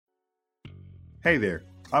Hey there,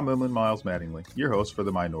 I'm Emlyn Miles Mattingly, your host for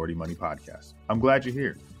the Minority Money Podcast. I'm glad you're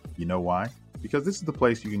here. You know why? Because this is the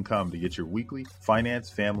place you can come to get your weekly finance,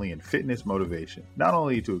 family, and fitness motivation, not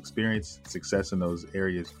only to experience success in those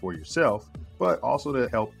areas for yourself, but also to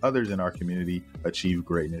help others in our community achieve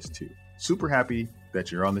greatness too. Super happy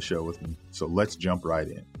that you're on the show with me, so let's jump right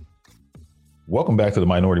in. Welcome back to the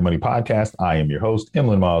Minority Money Podcast. I am your host,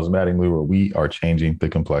 Emlyn Miles Mattingly, where we are changing the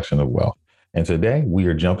complexion of wealth. And today we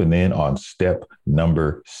are jumping in on step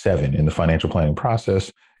number 7 in the financial planning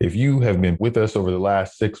process. If you have been with us over the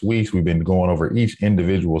last 6 weeks, we've been going over each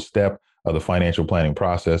individual step of the financial planning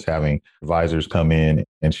process, having advisors come in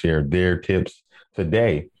and share their tips.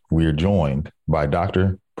 Today, we are joined by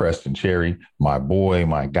Dr. Preston Cherry, my boy,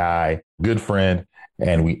 my guy, good friend.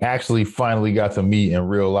 And we actually finally got to meet in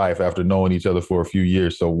real life after knowing each other for a few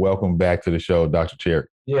years. So welcome back to the show, Dr. Cherry.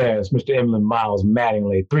 Yes, Mr. Emlyn Miles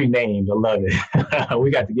Mattingly, 3 names. I love it.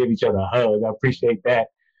 We got to give each other a hug. I appreciate that.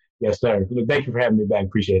 Yes, sir. Thank you for having me back.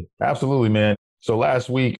 Appreciate it. Absolutely, man. So last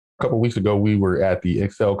week, a couple of weeks ago, we were at the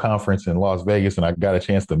Excel conference in Las Vegas, and I got a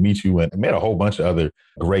chance to meet you and met a whole bunch of other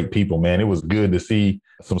great people, man. It was good to see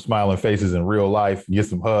some smiling faces in real life, get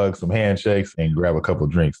some hugs, some handshakes, and grab a couple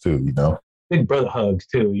of drinks too, you know? Big brother hugs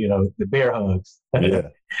too, the bear hugs. Yeah,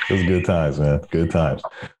 it was good times, man. Good times.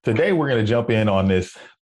 Today, we're going to jump in on this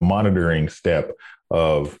monitoring step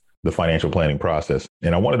of the financial planning process.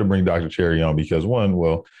 And I wanted to bring Dr. Cherry on because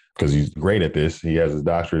because he's great at this. He has his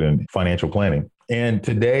doctorate in financial planning. And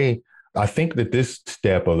today, I think that this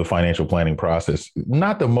step of the financial planning process,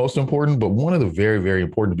 not the most important, but one of the very, very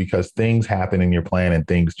important, because things happen in your plan and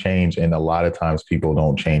things change. And a lot of times people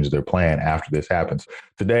don't change their plan after this happens.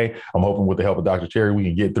 Today, I'm hoping with the help of Dr. Cherry, we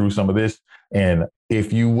can get through some of this. And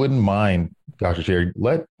if you wouldn't mind, Dr. Cherry,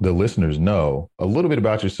 let the listeners know a little bit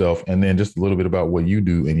about yourself and then just a little bit about what you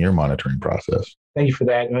do in your monitoring process. Thank you for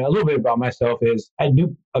that. And a little bit about myself is I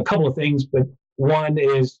do a couple of things, but one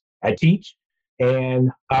is I teach. And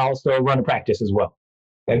I also run a practice as well.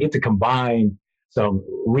 I get to combine some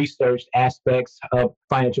research aspects of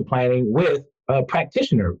financial planning with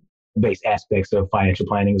practitioner-based aspects of financial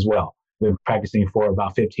planning as well. I've been practicing for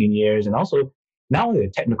about 15 years, and also not only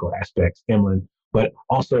the technical aspects, Emlyn, but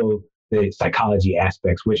also the psychology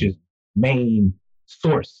aspects, which is main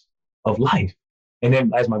source of life. And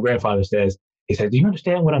then, as my grandfather says, he says, "Do you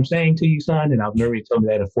understand what I'm saying to you, son?" And I remember he told me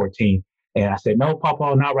that at 14. And I said, "No,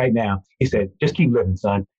 Papa, not right now." He said, "Just keep living,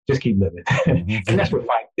 son. Just keep living." And that's what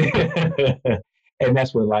life and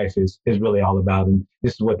that's what life is really all about. And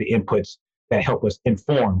this is what the inputs that help us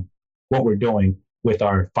inform what we're doing with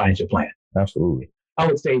our financial plan. Absolutely. I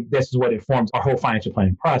would say this is what informs our whole financial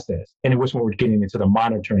planning process, and in which we're getting into the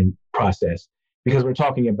monitoring process, because we're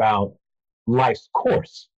talking about life's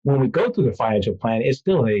course. When we go through the financial plan, it's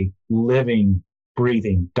still a living,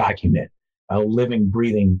 breathing document, a living,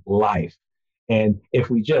 breathing life. And if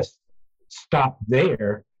we just stop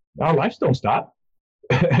there, our lives don't stop.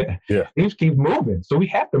 Yeah. Things keep moving. So we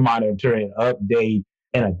have to monitor and update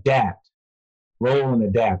and adapt, roll and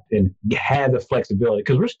adapt, and have the flexibility,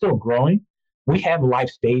 because we're still growing. We have life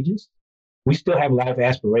stages. We still have life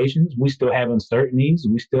aspirations. We still have uncertainties.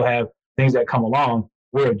 We still have things that come along.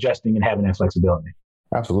 We're adjusting and having that flexibility.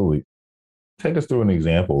 Absolutely. Take us through an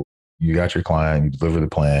example. You got your client, you deliver the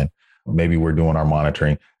plan. Maybe we're doing our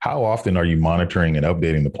monitoring. How often are you monitoring and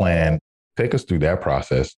updating the plan? Take us through that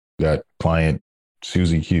process. You got client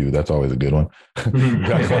Susie Q. That's always a good one. You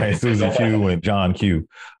got client Susie Q and John Q.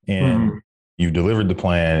 And you've delivered the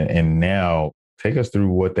plan. And now take us through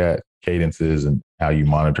what that cadence is and how you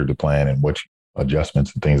monitor the plan and what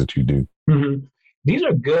adjustments and things that you do. These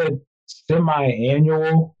are good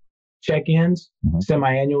semi-annual check-ins,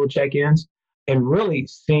 and really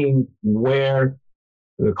seeing where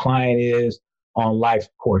the client is on life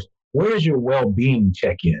course. Where is your well-being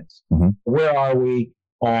check-ins? Where are we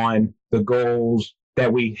on the goals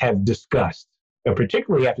that we have discussed, and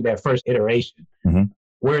particularly after that first iteration?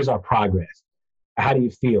 Where is our progress? How do you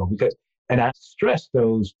feel? And I stress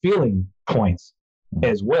those feeling points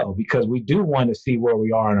as well, because we do want to see where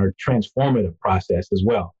we are in our transformative process as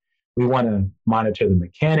well. We want to monitor the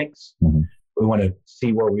mechanics. We want to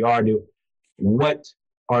see where we are. What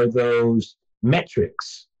are those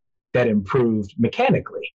metrics that improved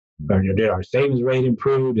mechanically? Did our savings rate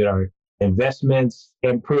improve? Did our investments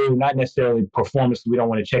improve? Not necessarily performance. We don't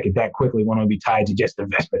want to check it that quickly. We don't want to be tied to just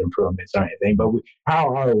investment improvements or anything. But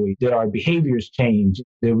how are we? Did our behaviors change?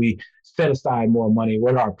 Did we set aside more money?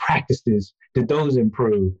 What are our practices? Did those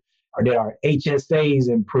improve? Or did our HSAs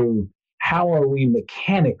improve? How are we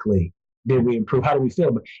mechanically? Did we improve? How do we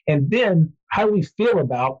feel? And then how do we feel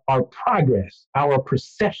about our progress? Our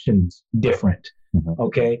perceptions different?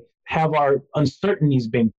 Okay. have our uncertainties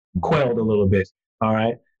been quelled a little bit? All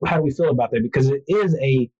right. How do we feel about that? Because it is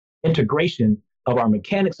a integration of our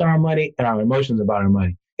mechanics on our money and our emotions about our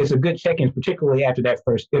money. It's a good check-in, particularly after that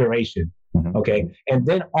first iteration. Okay. And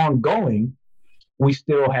then ongoing, we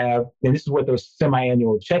still have, and this is what those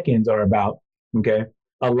semi-annual check-ins are about. Okay.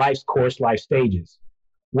 A life's course, life stages.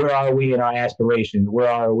 Where are we in our aspirations? Where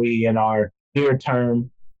are we in our near-term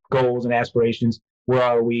goals and aspirations? Where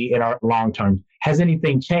are we in our long-term? Has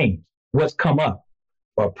anything changed? What's come up?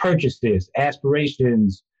 Or purchases,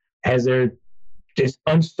 aspirations? Has there just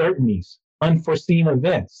uncertainties, unforeseen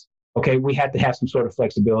events? Okay, we have to have some sort of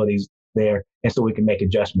flexibilities there, and so we can make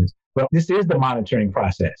adjustments. But this is the monitoring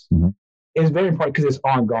process. It's very important because it's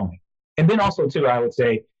ongoing. And then also, too, I would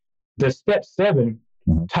say the step 7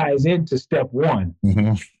 ties into step 1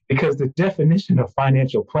 because the definition of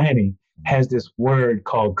financial planning has this word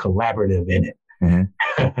called collaborative in it.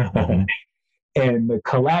 And the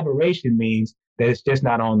collaboration means that it's just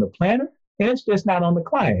not on the planner and it's just not on the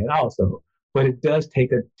client also, but it does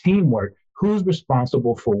take a teamwork. Who's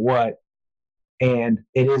responsible for what? And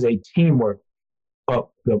it is a teamwork. But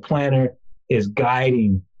the planner is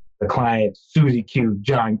guiding the client, Susie Q,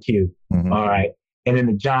 John Q. All right. And then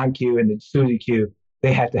the John Q and the Susie Q,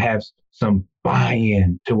 they have to have some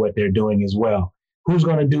buy-in to what they're doing as well. Who's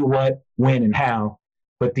going to do what, when, and how?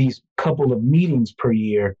 But these couple of meetings per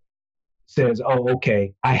year says, oh,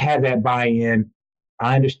 okay, I had that buy-in.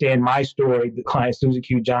 I understand my story, the client, Susie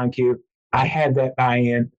Q, John Q. I had that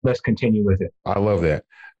buy-in. Let's continue with it. I love that.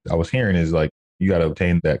 I was hearing is like, you got to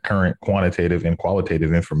obtain that current quantitative and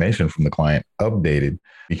qualitative information from the client updated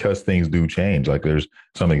because things do change. Like there's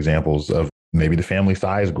some examples of maybe the family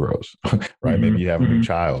size grows, right? Maybe you have a new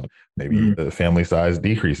child. Maybe the family size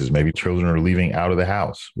decreases. Maybe children are leaving out of the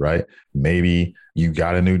house, right? Maybe you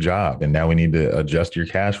got a new job and now we need to adjust your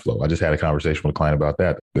cash flow. I just had a conversation with a client about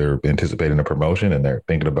that. They're anticipating a promotion and they're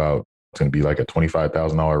thinking about it's going to be like a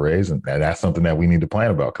 $25,000 raise. And that's something that we need to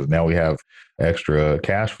plan about because now we have extra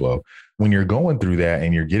cash flow. When you're going through that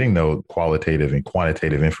and you're getting those qualitative and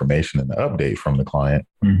quantitative information and the update from the client,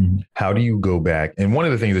 how do you go back? And one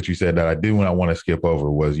of the things that you said that I do when I want to skip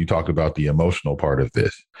over was you talked about the emotional part of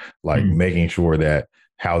this, like making sure that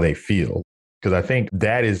how they feel, because I think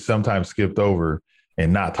that is sometimes skipped over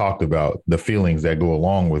and not talked about, the feelings that go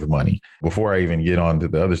along with money. Before I even get on to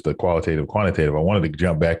the other stuff, qualitative, quantitative, I wanted to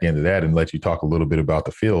jump back into that and let you talk a little bit about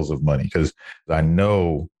the feels of money, because I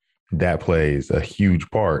know that plays a huge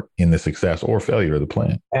part in the success or failure of the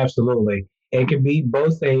plan. Absolutely. It can be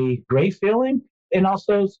both a great feeling and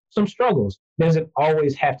also some struggles. Doesn't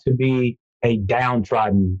always have to be a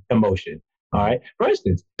downtrodden emotion. All right. For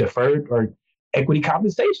instance, deferred or equity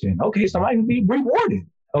compensation. Okay. Somebody can be rewarded.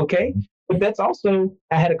 Okay. But that's also,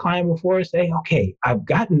 I had a client before say, okay, I've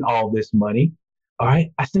gotten all this money. All right.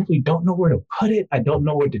 I simply don't know where to put it. I don't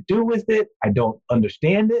know what to do with it. I don't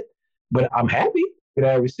understand it, but I'm happy that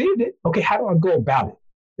I received it. Okay. How do I go about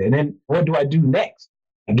it? And then what do I do next?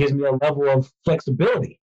 It gives me a level of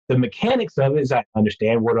flexibility. The mechanics of it is I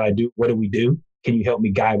understand what do I do? What do we do? Can you help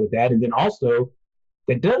me guide with that? And then also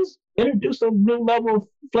that does introduce a new level of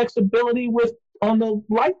flexibility with on the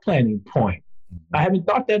life planning point. I haven't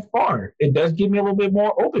thought that far. It does give me a little bit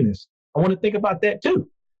more openness. I want to think about that too.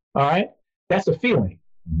 All right. That's a feeling.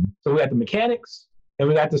 So we got the mechanics and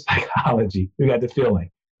we got the psychology. We got the feeling.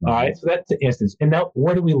 All right. So that's the instance. And now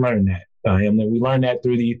where do we learn that? We learn that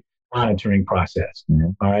through the monitoring process.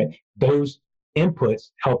 All right. Those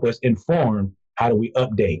inputs help us inform how do we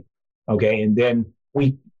update. Okay. And then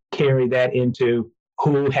we carry that into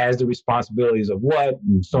who has the responsibilities of what,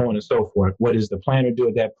 and so on and so forth. What does the planner do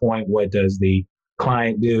at that point? What does the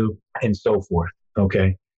client do? And so forth.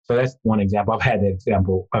 Okay. So that's one example. I've had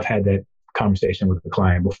that conversation with the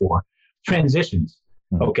client before. Transitions.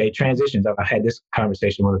 Okay. Transitions. I've had this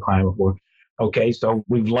conversation with a client before. Okay. So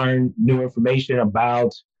we've learned new information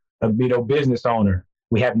about a business owner.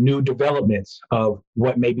 We have new developments of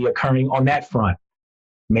what may be occurring on that front.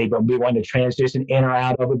 Maybe we want to transition in or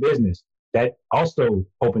out of a business. That also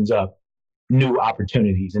opens up new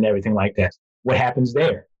opportunities and everything like that. What happens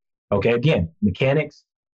there? Okay, again, mechanics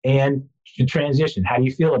and the transition. How do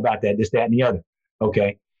you feel about that? This, that, and the other.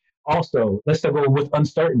 Okay. Also, let's go with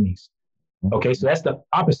uncertainties. Okay, so that's the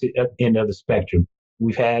opposite end of the spectrum.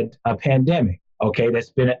 We've had a pandemic. Okay,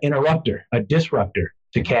 that's been an interrupter, a disruptor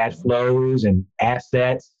to cash flows and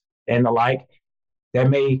assets and the like. That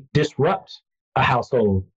may disrupt a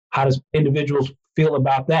household. How does individuals feel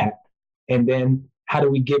about that? And then how do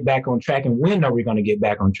we get back on track and when are we going to get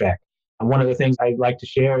back on track? And one of the things I'd like to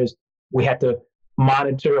share is we have to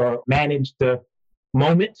monitor or manage the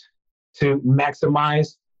moment to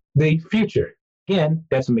maximize the future. Again,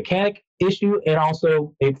 that's a mechanic issue and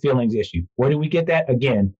also a feelings issue. Where do we get that?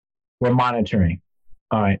 Again, we're monitoring.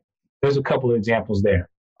 All right. There's a couple of examples there.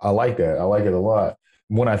 I like that. I like it a lot.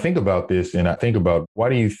 When I think about this and I think about why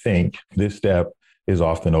do you think this step is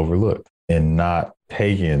often overlooked and not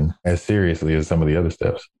taken as seriously as some of the other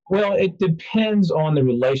steps? Well, it depends on the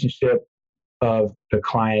relationship of the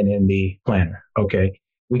client and the planner. Okay.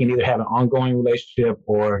 We can either have an ongoing relationship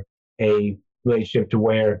or a relationship to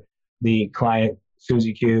where the client,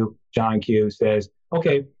 Susie Q, John Q, says,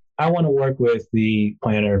 okay, I want to work with the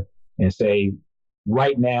planner and say,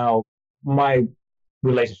 right now, my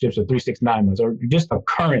relationships are 3, 6, 9 months, or just a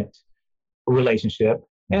current relationship.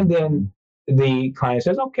 And then the client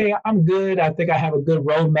says, okay, I'm good. I think I have a good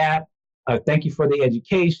roadmap. Thank you for the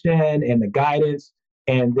education and the guidance.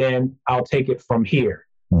 And then I'll take it from here.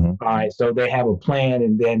 All right. So they have a plan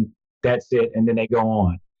and then that's it. And then they go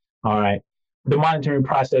on. All right. The monitoring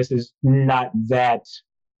process is not that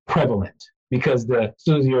prevalent because the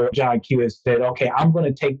Susie or John Q has said, okay, I'm going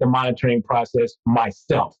to take the monitoring process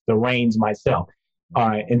myself, the reins myself. All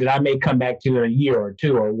right. And then I may come back to you in a year or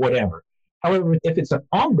two or whatever. However, if it's an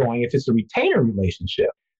ongoing, if it's a retainer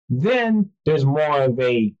relationship, then there's more of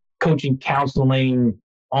a coaching, counseling,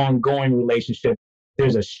 ongoing relationship.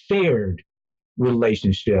 There's a shared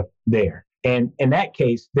relationship there. And in that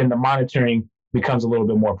case, then the monitoring becomes a little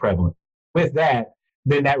bit more prevalent. With that,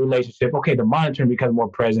 then that relationship, okay, the monitoring becomes more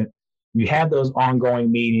present. You have those ongoing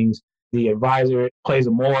meetings. The advisor plays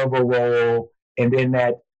more of a role. And then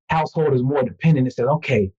that household is more dependent. It says,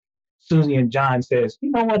 okay, Susie and John says, you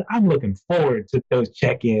know what? I'm looking forward to those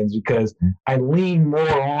check-ins because I lean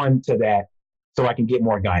more on to that so I can get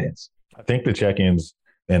more guidance. I think the check-ins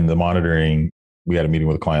and the monitoring, we had a meeting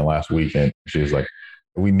with a client last week and she was like,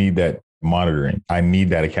 we need that monitoring. I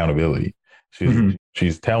need that accountability.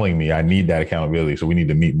 She's telling me I need that accountability. So we need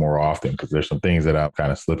to meet more often because there's some things that I'm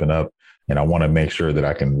kind of slipping up and I want to make sure that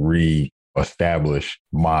I can reestablish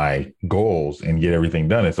my goals and get everything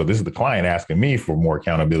done. And so this is the client asking me for more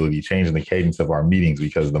accountability, changing the cadence of our meetings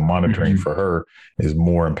because the monitoring for her is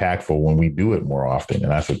more impactful when we do it more often.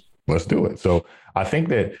 And I said, let's do it. So I think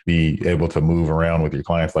that be able to move around with your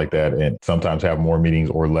clients like that and sometimes have more meetings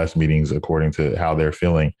or less meetings according to how they're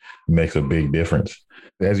feeling makes a big difference.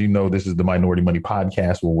 As you know, this is the Minority Money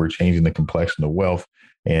Podcast where we're changing the complexion of wealth.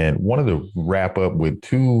 And wanted to wrap up with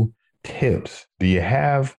 2 tips. Do you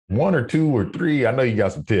have 1 or 2 or 3? I know you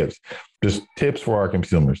got some tips, just tips for our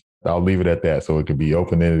consumers. I'll leave it at that. So it could be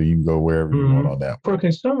open-ended. You can go wherever you want on that. For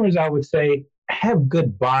consumers, I would say have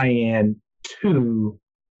good buy-in to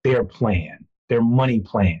their plan, their money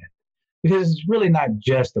plan, because it's really not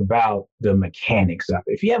just about the mechanics of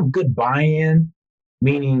it. If you have good buy-in,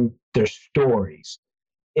 meaning their stories,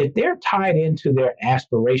 if they're tied into their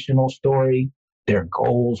aspirational story, their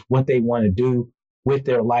goals, what they want to do with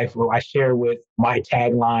their life, well, I share with my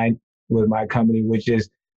tagline with my company, which is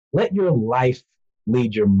let your life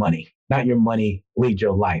lead your money, not your money lead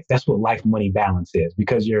your life. That's what life money balance is,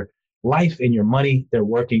 because your life and your money, they're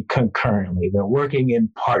working concurrently. They're working in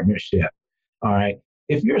partnership. All right.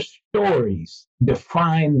 If your stories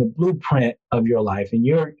define the blueprint of your life and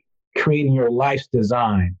you're creating your life's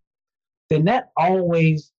design, then that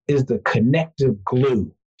always is the connective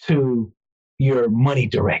glue to your money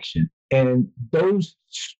direction. And those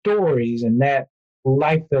stories and that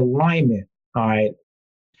life alignment, all right,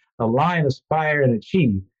 align, aspire, and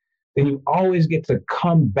achieve, then you always get to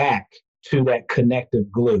come back to that connective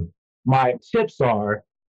glue. My tips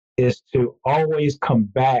is to always come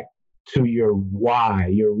back to your why,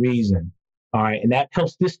 your reason. All right. And that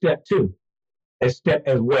helps this step too. A step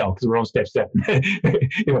as well, because we're on step 7.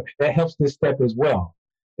 That helps this step as well.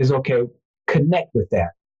 Is okay, connect with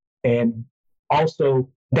that. And also,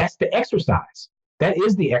 that's the exercise. That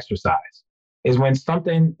is the exercise, is when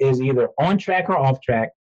something is either on track or off track,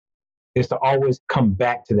 is to always come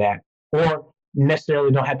back to that, or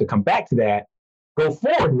necessarily don't have to come back to that, go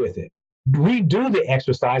forward with it. Redo the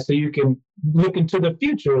exercise so you can look into the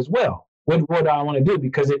future as well. What do I want to do?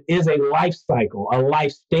 Because it is a life cycle, a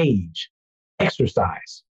life stage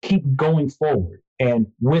exercise. Keep going forward. And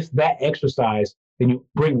with that exercise, then you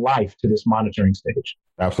bring life to this monitoring stage.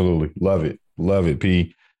 Absolutely. Love it. Love it,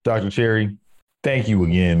 P. Dr. Cherry, thank you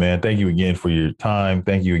again, man. Thank you again for your time.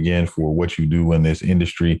 Thank you again for what you do in this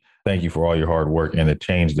industry. Thank you for all your hard work and the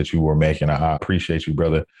change that you were making. I appreciate you,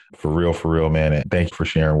 brother. For real, man. And thank you for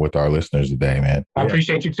sharing with our listeners today, man. I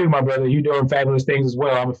appreciate you too, my brother. You're doing fabulous things as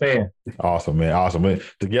well. I'm a fan. Awesome, man. Awesome.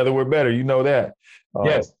 Together we're better. You know that.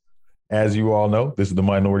 Yes. As you all know, this is the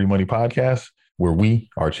Minority Money Podcast, where we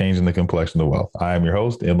are changing the complexion of wealth. I am your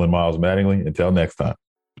host, Emlyn Miles Mattingly. Until next time.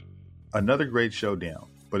 Another great show down,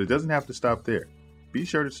 but it doesn't have to stop there. be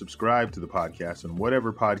sure to subscribe to the podcast on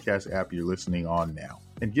whatever podcast app you're listening on now.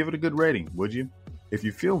 And give it a good rating, would you? If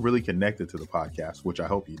you feel really connected to the podcast, which I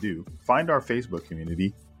hope you do, find our Facebook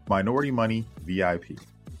community, Minority Money VIP,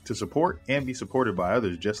 to support and be supported by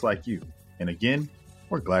others just like you. And again,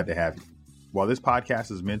 we're glad to have you. While this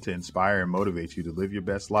podcast is meant to inspire and motivate you to live your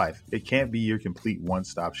best life, it can't be your complete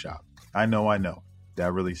one-stop shop. I know,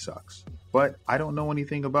 that really sucks. But I don't know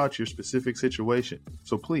anything about your specific situation.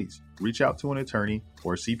 So please reach out to an attorney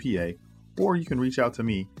or a CPA, or you can reach out to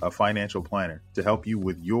me, a financial planner, to help you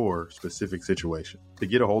with your specific situation. To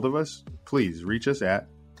get a hold of us, please reach us at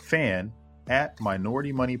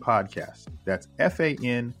fan@Minority Money Podcast. That's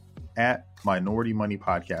FAN @Minority Money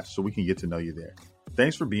Podcast, so we can get to know you there.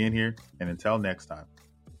 Thanks for being here, and until next time,